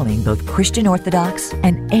 following both Christian Orthodox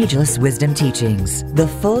and ageless wisdom teachings. The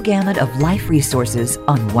full gamut of life resources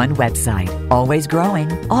on one website. Always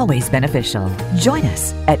growing, always beneficial. Join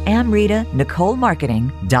us at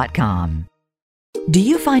AmritaNicoleMarketing.com. Do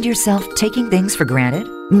you find yourself taking things for granted?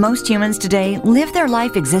 Most humans today live their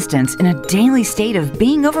life existence in a daily state of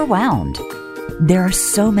being overwhelmed. There are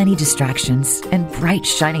so many distractions and bright,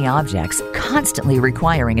 shiny objects constantly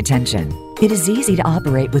requiring attention. It is easy to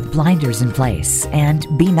operate with blinders in place and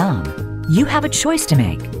be numb. You have a choice to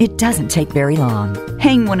make. It doesn't take very long.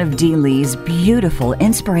 Hang one of Dee Lee's beautiful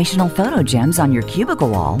inspirational photo gems on your cubicle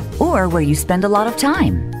wall or where you spend a lot of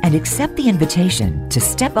time, and accept the invitation to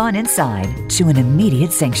step on inside to an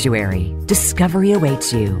immediate sanctuary. Discovery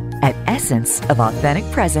awaits you at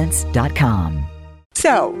essenceofauthenticpresence.com.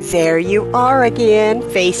 So, there you are again,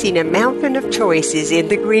 facing a mountain of choices in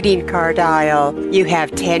the greeting card aisle. You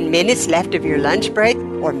have 10 minutes left of your lunch break,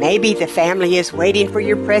 or maybe the family is waiting for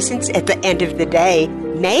your presence at the end of the day.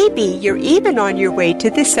 Maybe you're even on your way to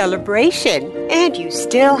the celebration, and you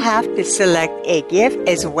still have to select a gift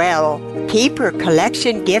as well. Keeper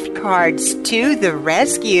Collection gift cards to the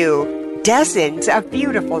rescue. Dozens of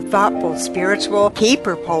beautiful, thoughtful, spiritual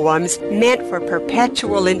keeper poems meant for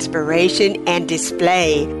perpetual inspiration and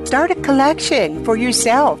display. Start a collection for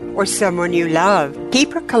yourself or someone you love.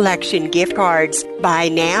 Keeper Collection gift cards. Buy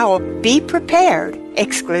now. Be prepared.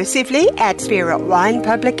 Exclusively at Spirit Wine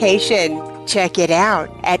Publication. Check it out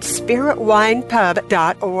at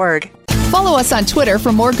spiritwinepub.org. Follow us on Twitter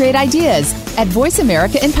for more great ideas at Voice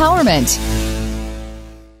America Empowerment.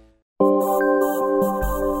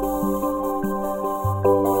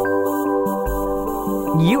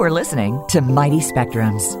 You are listening to Mighty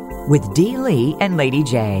Spectrums with Dee Lee and Lady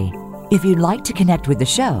J. If you'd like to connect with the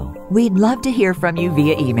show, we'd love to hear from you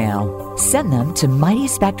via email. Send them to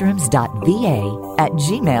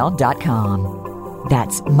mightyspectrums.va@gmail.com.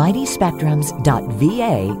 That's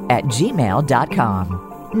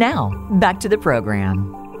mightyspectrums.va@gmail.com. Now, back to the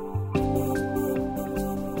program.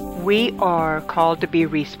 We are called to be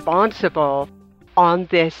responsible on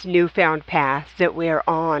this newfound path that we're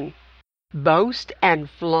on. Boast and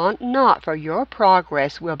flaunt not, for your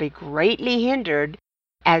progress will be greatly hindered,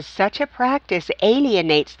 as such a practice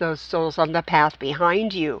alienates those souls on the path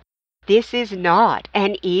behind you. This is not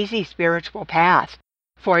an easy spiritual path,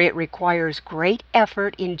 for it requires great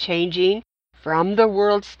effort in changing from the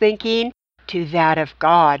world's thinking to that of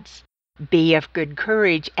God's. Be of good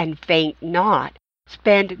courage and faint not.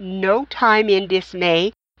 Spend no time in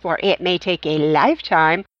dismay, for it may take a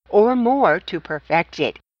lifetime or more to perfect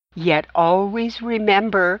it. Yet always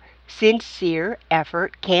remember, sincere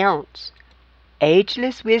effort counts.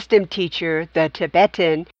 Ageless wisdom teacher, the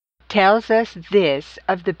Tibetan, tells us this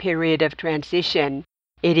of the period of transition.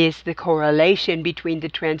 It is the correlation between the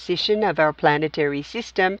transition of our planetary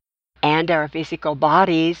system and our physical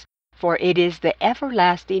bodies, for it is the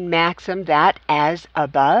everlasting maxim that as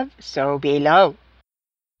above, so below.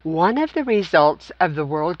 One of the results of the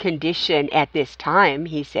world condition at this time,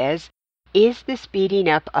 he says, is the speeding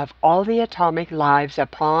up of all the atomic lives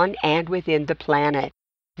upon and within the planet.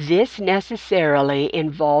 This necessarily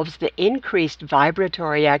involves the increased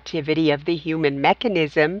vibratory activity of the human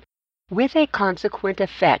mechanism with a consequent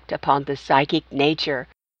effect upon the psychic nature,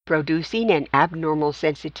 producing an abnormal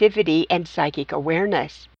sensitivity and psychic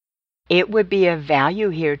awareness. It would be of value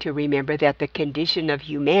here to remember that the condition of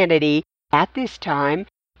humanity at this time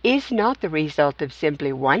is not the result of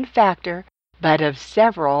simply one factor, but of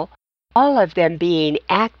several, all of them being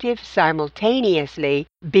active simultaneously,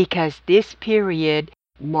 because this period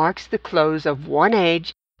marks the close of one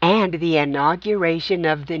age and the inauguration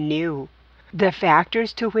of the new. The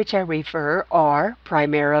factors to which I refer are,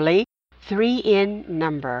 primarily, 3 in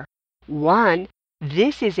number. 1.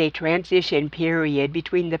 This is a transition period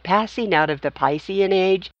between the passing out of the Piscean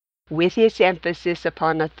age, with its emphasis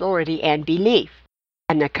upon authority and belief,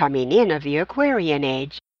 and the coming in of the Aquarian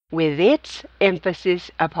age, with its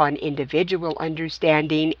emphasis upon individual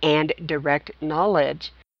understanding and direct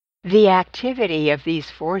knowledge. The activity of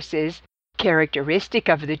these forces, characteristic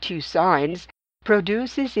of the two signs,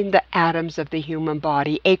 produces in the atoms of the human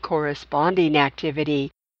body a corresponding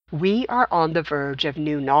activity. We are on the verge of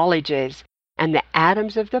new knowledges, and the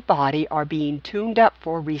atoms of the body are being tuned up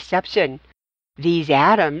for reception. These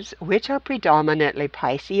atoms, which are predominantly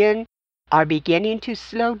Piscean, are beginning to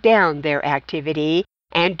slow down their activity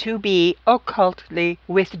and to be occultly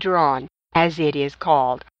withdrawn, as it is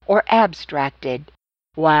called, or abstracted,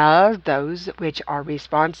 while those which are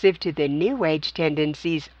responsive to the New Age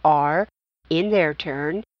tendencies are, in their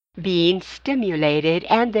turn, being stimulated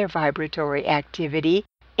and their vibratory activity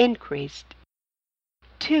increased.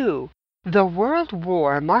 2. The World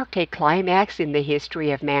War marked a climax in the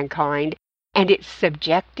history of mankind, and its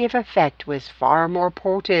subjective effect was far more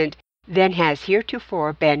potent than has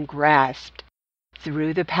heretofore been grasped.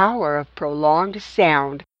 Through the power of prolonged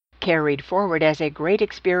sound, carried forward as a great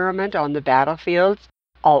experiment on the battlefields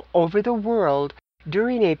all over the world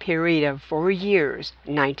during a period of 4 years,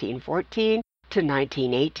 1914 to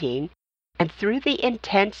 1918, and through the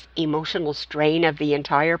intense emotional strain of the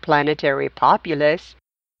entire planetary populace,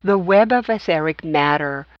 the web of etheric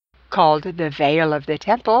matter, called the Veil of the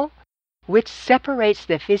Temple, which separates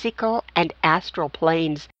the physical and astral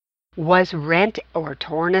planes, was rent or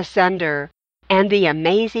torn asunder, and the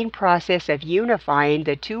amazing process of unifying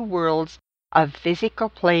the two worlds of physical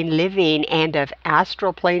plane living and of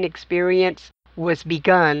astral plane experience was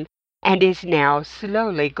begun and is now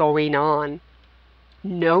slowly going on.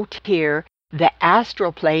 Note here, the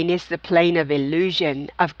astral plane is the plane of illusion,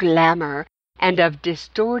 of glamour, and of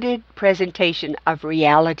distorted presentation of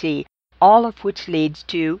reality, all of which leads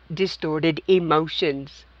to distorted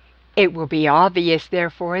emotions. It will be obvious,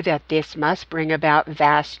 therefore, that this must bring about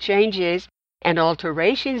vast changes and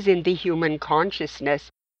alterations in the human consciousness.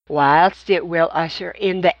 Whilst it will usher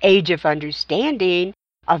in the age of understanding,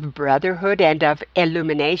 of brotherhood, and of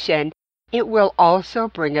illumination, it will also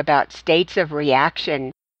bring about states of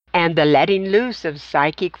reaction and the letting loose of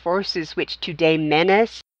psychic forces which today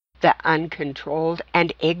menace the uncontrolled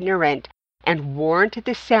and ignorant, and warrant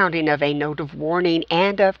the sounding of a note of warning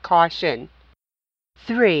and of caution.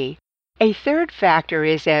 3. A third factor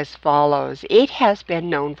is as follows. It has been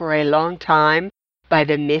known for a long time by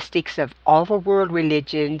the mystics of all the world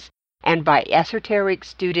religions and by esoteric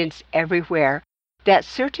students everywhere that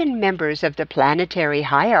certain members of the planetary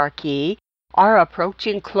hierarchy are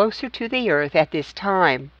approaching closer to the Earth at this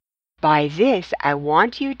time. By this, I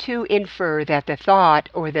want you to infer that the thought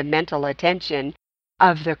or the mental attention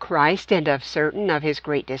of the Christ and of certain of his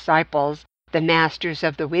great disciples, the masters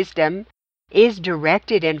of the wisdom, is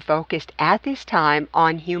directed and focused at this time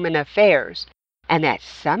on human affairs, and that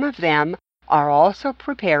some of them are also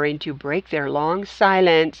preparing to break their long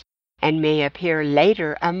silence and may appear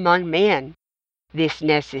later among men. This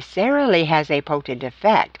necessarily has a potent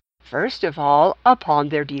effect, first of all, upon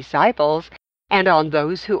their disciples and on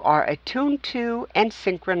those who are attuned to and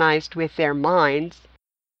synchronized with their minds.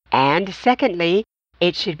 And secondly,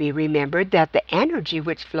 it should be remembered that the energy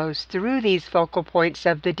which flows through these focal points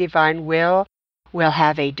of the divine will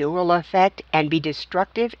have a dual effect and be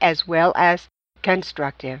destructive as well as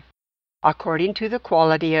constructive, according to the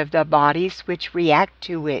quality of the bodies which react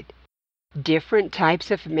to it. Different types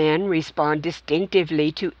of men respond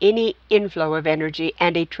distinctively to any inflow of energy,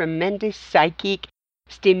 and a tremendous psychic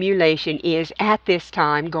stimulation is at this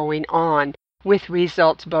time going on, with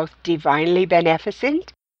results both divinely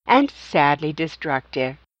beneficent and sadly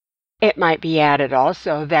destructive. It might be added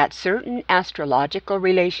also that certain astrological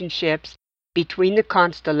relationships between the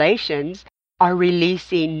constellations are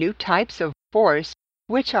releasing new types of force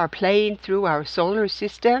which are playing through our solar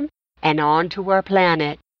system and onto our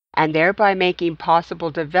planet, and thereby making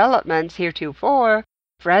possible developments heretofore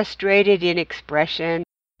frustrated in expression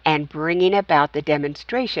and bringing about the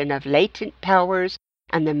demonstration of latent powers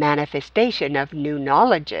and the manifestation of new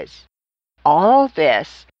knowledges. All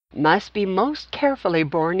this must be most carefully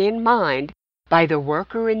borne in mind by the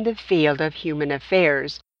worker in the field of human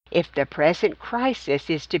affairs if the present crisis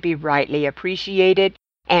is to be rightly appreciated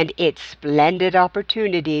and its splendid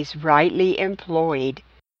opportunities rightly employed.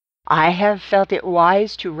 I have felt it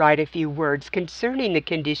wise to write a few words concerning the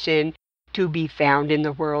condition to be found in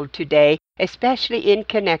the world today, especially in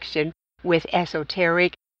connection with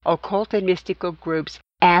esoteric, occult, and mystical groups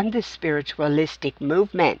and the spiritualistic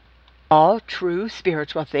movement. All true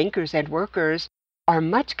spiritual thinkers and workers are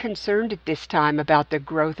much concerned at this time about the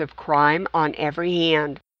growth of crime on every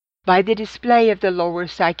hand, by the display of the lower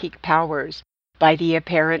psychic powers, by the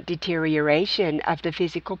apparent deterioration of the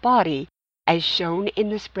physical body, as shown in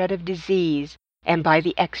the spread of disease, and by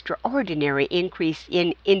the extraordinary increase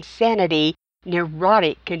in insanity,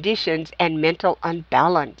 neurotic conditions, and mental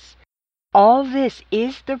unbalance. All this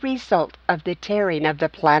is the result of the tearing of the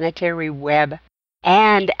planetary web,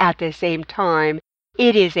 and at the same time,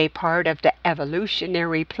 it is a part of the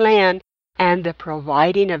evolutionary plan and the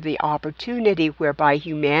providing of the opportunity whereby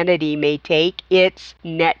humanity may take its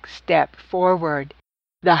next step forward.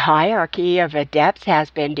 The hierarchy of adepts has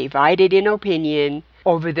been divided in opinion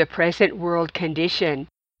over the present world condition.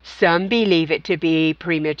 Some believe it to be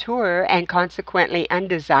premature and consequently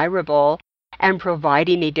undesirable and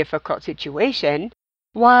providing a difficult situation,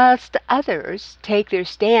 whilst others take their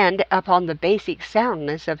stand upon the basic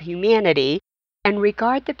soundness of humanity and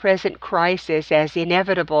regard the present crisis as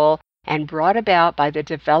inevitable and brought about by the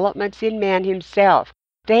developments in man himself.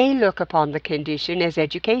 They look upon the condition as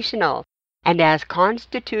educational and as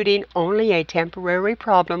constituting only a temporary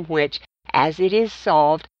problem which, as it is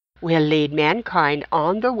solved, will lead mankind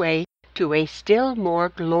on the way to a still more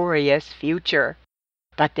glorious future.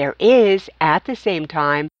 But there is, at the same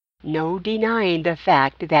time, no denying the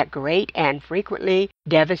fact that great and frequently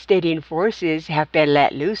devastating forces have been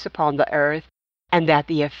let loose upon the earth, and that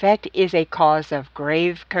the effect is a cause of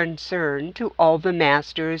grave concern to all the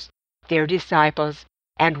masters, their disciples,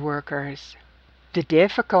 and workers. The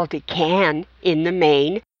difficulty can, in the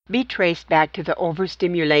main, be traced back to the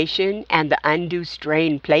overstimulation and the undue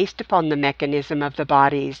strain placed upon the mechanism of the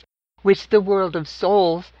bodies, which the world of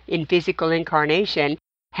souls in physical incarnation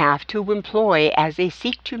have to employ as they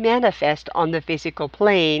seek to manifest on the physical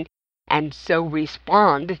plane and so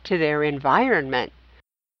respond to their environment.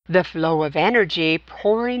 The flow of energy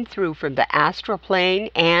pouring through from the astral plane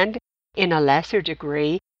and, in a lesser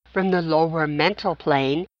degree, from the lower mental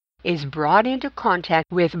plane is brought into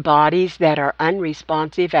contact with bodies that are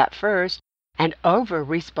unresponsive at first and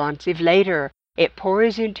over-responsive later. It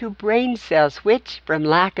pours into brain cells which, from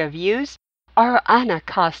lack of use, are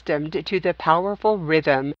unaccustomed to the powerful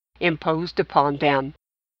rhythm imposed upon them.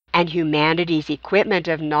 And humanity's equipment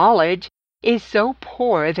of knowledge is so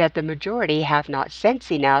poor that the majority have not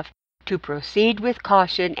sense enough to proceed with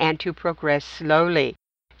caution and to progress slowly.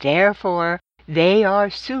 Therefore, they are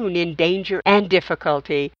soon in danger and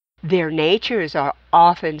difficulty. Their natures are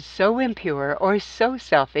often so impure or so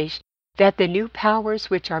selfish that the new powers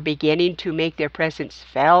which are beginning to make their presence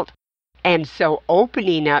felt, and so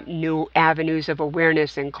opening up new avenues of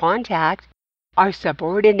awareness and contact, are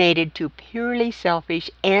subordinated to purely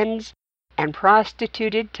selfish ends and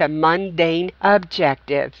prostituted to mundane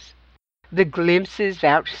objectives. The glimpses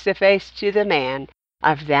vouchsafed to the man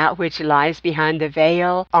of that which lies behind the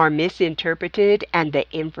veil are misinterpreted, and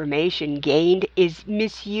the information gained is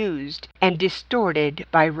misused and distorted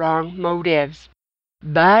by wrong motives.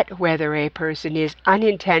 But whether a person is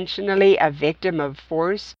unintentionally a victim of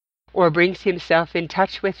force or brings himself in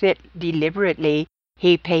touch with it deliberately,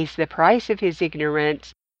 he pays the price of his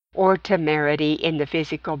ignorance or temerity in the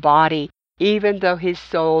physical body, even though his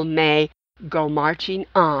soul may go marching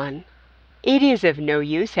on. It is of no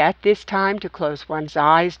use at this time to close one's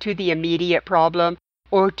eyes to the immediate problem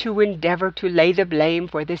or to endeavor to lay the blame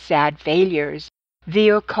for the sad failures, the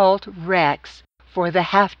occult wrecks, for the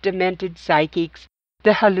half-demented psychics,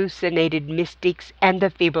 the hallucinated mystics, and the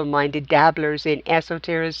feeble-minded dabblers in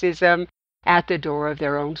esotericism at the door of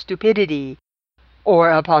their own stupidity, or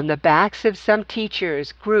upon the backs of some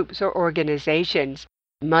teachers, groups, or organizations.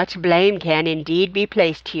 Much blame can indeed be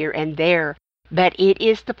placed here and there, but it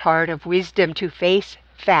is the part of wisdom to face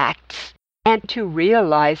facts and to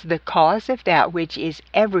realize the cause of that which is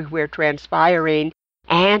everywhere transpiring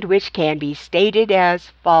and which can be stated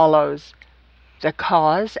as follows. The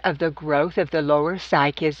cause of the growth of the lower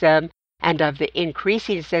psychism and of the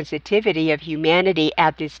increasing sensitivity of humanity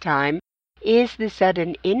at this time is the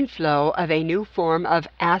sudden inflow of a new form of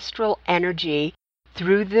astral energy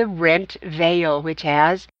through the rent veil which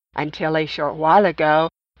has, until a short while ago,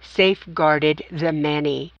 safeguarded the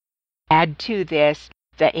many. Add to this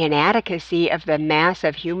the inadequacy of the mass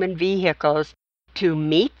of human vehicles to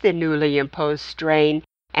meet the newly imposed strain,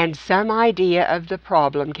 and some idea of the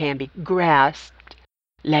problem can be grasped.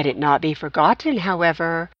 Let it not be forgotten,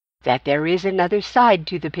 however, that there is another side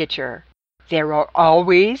to the picture. There are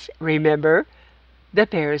always, remember, the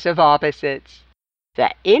pairs of opposites.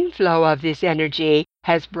 The inflow of this energy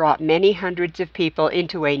has brought many hundreds of people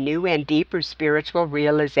into a new and deeper spiritual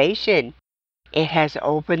realization. It has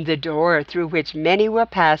opened the door through which many will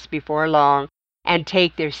pass before long and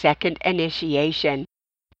take their second initiation,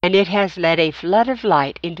 and it has let a flood of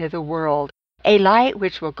light into the world, a light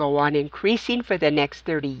which will go on increasing for the next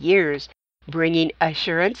 30 years, bringing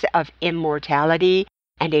assurance of immortality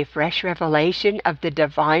and a fresh revelation of the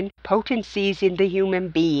divine potencies in the human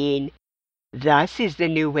being. Thus is the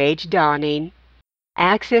new age dawning.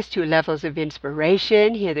 Access to levels of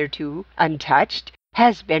inspiration hitherto untouched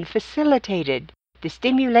has been facilitated, the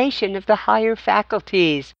stimulation of the higher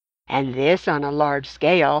faculties, and this on a large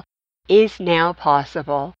scale, is now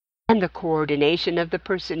possible, and the coordination of the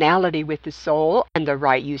personality with the soul and the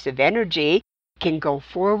right use of energy can go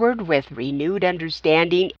forward with renewed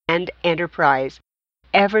understanding and enterprise.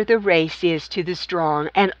 Ever the race is to the strong,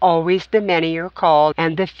 and always the many are called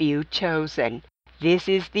and the few chosen. This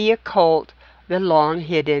is the occult, the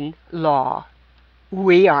long-hidden law.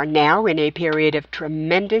 We are now in a period of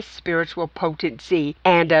tremendous spiritual potency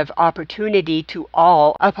and of opportunity to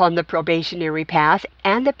all upon the probationary path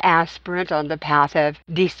and the aspirant on the path of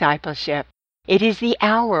discipleship. It is the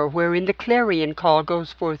hour wherein the clarion call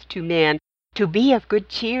goes forth to men to be of good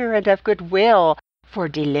cheer and of good will, for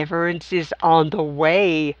deliverance is on the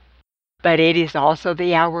way. But it is also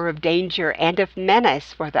the hour of danger and of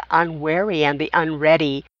menace for the unwary and the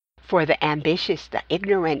unready, for the ambitious, the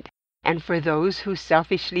ignorant, and for those who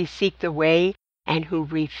selfishly seek the way and who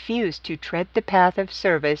refuse to tread the path of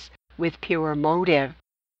service with pure motive.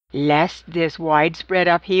 Lest this widespread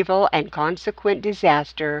upheaval and consequent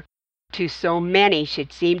disaster to so many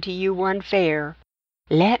should seem to you unfair,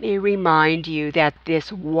 let me remind you that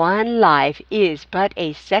this one life is but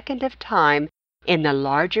a second of time in the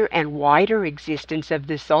larger and wider existence of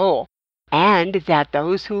the soul, and that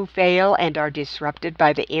those who fail and are disrupted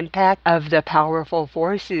by the impact of the powerful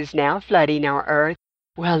forces now flooding our earth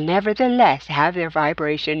will nevertheless have their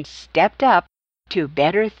vibrations stepped up to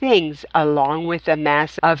better things along with the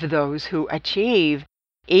mass of those who achieve,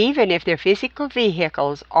 even if their physical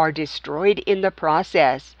vehicles are destroyed in the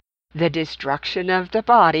process. The destruction of the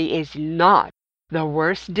body is not the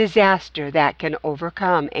worst disaster that can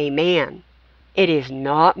overcome a man. It is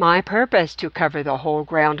not my purpose to cover the whole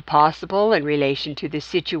ground possible in relation to the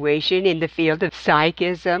situation in the field of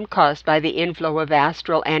psychism caused by the inflow of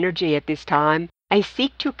astral energy at this time. I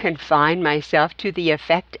seek to confine myself to the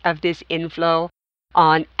effect of this inflow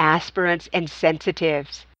on aspirants and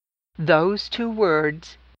sensitives. Those two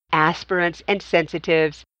words, aspirants and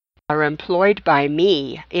sensitives, are employed by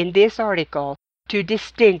me in this article to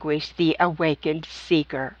distinguish the awakened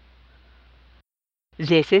seeker.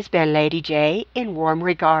 This has been Lady J in warm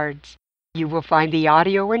regards. You will find the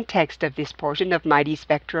audio and text of this portion of Mighty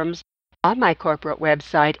Spectrums on my corporate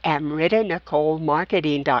website at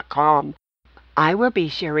MeridaNicoleMarketing.com. I will be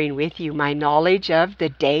sharing with you my knowledge of the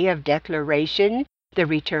day of declaration, the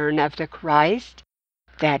return of the Christ.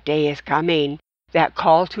 That day is coming, that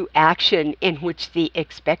call to action in which the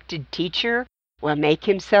expected teacher will make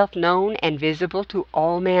himself known and visible to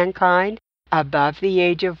all mankind above the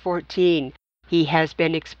age of 14. He has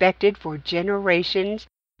been expected for generations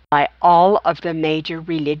by all of the major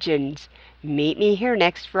religions. Meet me here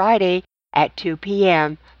next Friday at 2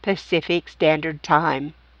 p.m. Pacific Standard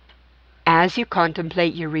Time. As you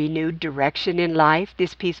contemplate your renewed direction in life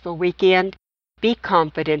this peaceful weekend, be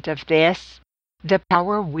confident of this. The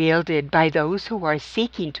power wielded by those who are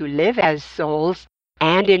seeking to live as souls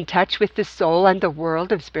and in touch with the soul and the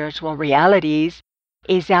world of spiritual realities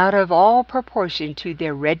is out of all proportion to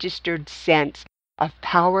their registered sense of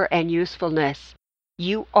power and usefulness.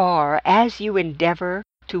 You are, as you endeavor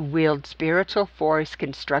to wield spiritual force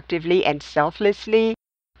constructively and selflessly,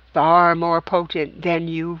 far more potent than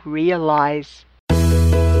you realize.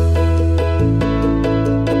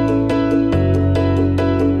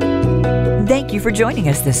 Thank you for joining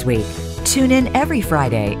us this week. Tune in every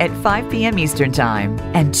Friday at 5 p.m. Eastern Time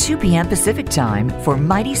and 2 p.m. Pacific Time for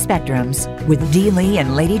Mighty Spectrums with Dee Lee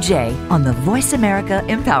and Lady J on the Voice America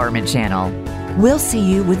Empowerment Channel. We'll see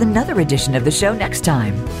you with another edition of the show next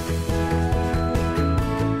time.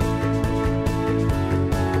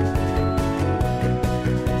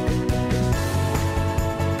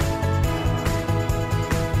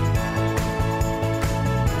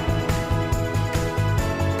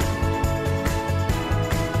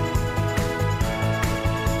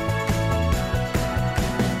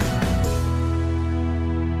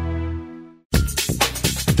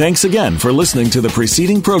 Thanks again for listening to the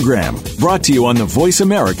preceding program, brought to you on the Voice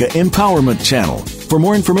America Empowerment Channel. For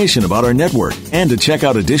more information about our network and to check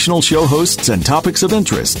out additional show hosts and topics of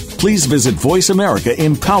interest, please visit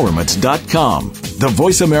voiceamericaempowerment.com. The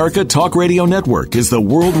Voice America Talk Radio Network is the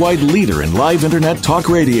worldwide leader in live Internet talk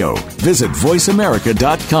radio. Visit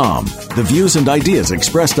voiceamerica.com. The views and ideas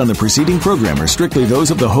expressed on the preceding program are strictly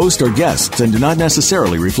those of the host or guests and do not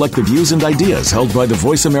necessarily reflect the views and ideas held by the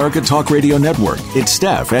Voice America Talk Radio Network, its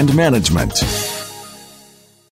staff, and management.